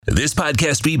This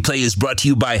podcast replay is brought to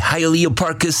you by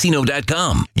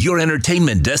HialeahParkCasino.com, your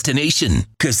entertainment destination.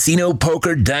 Casino,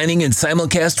 poker, dining, and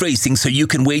simulcast racing so you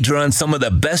can wager on some of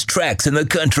the best tracks in the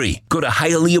country. Go to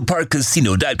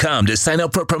HialeahParkCasino.com to sign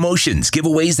up for promotions,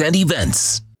 giveaways, and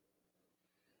events.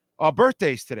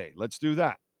 Birthdays today. Let's do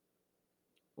that.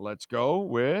 Let's go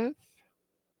with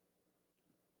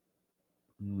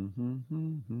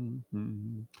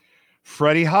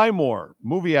Freddie Highmore,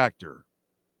 movie actor,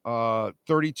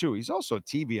 32. He's also a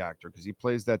TV actor because he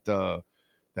plays that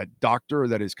doctor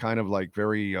that is kind of like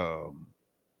very.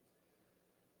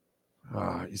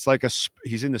 He's like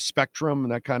he's in the Spectrum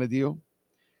and that kind of deal.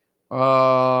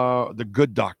 The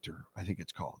Good Doctor, I think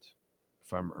it's called,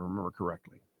 if I remember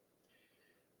correctly.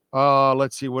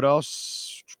 Let's see what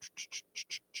else.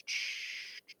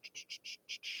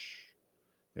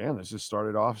 Damn, this has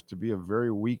started off to be a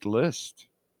very weak list.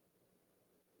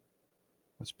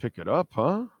 Let's pick it up,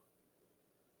 huh?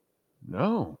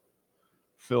 No.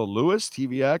 Phil Lewis,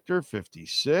 TV actor,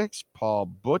 56. Paul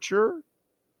Butcher,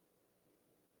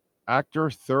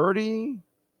 actor, 30.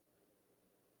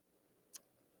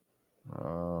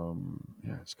 Yeah,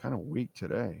 it's kind of weak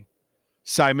today.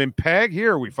 Simon Pegg,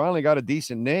 here we finally got a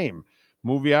decent name.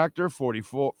 Movie actor,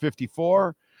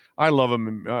 54. I love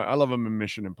him. I love him in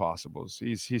Mission Impossible.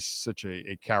 He's such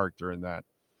a character in that.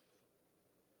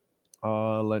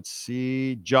 Let's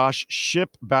see. Josh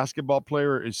Shipp, basketball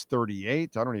player, is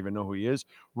 38. I don't even know who he is.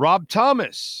 Rob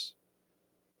Thomas,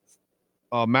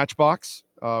 Matchbox,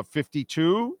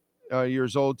 52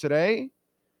 years old today.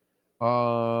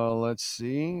 Let's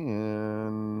see.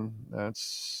 And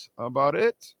that's about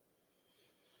it.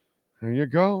 There you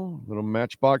go. Little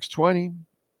Matchbox 20.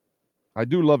 I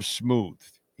do love Smooth.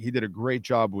 He did a great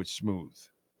job with Smooth.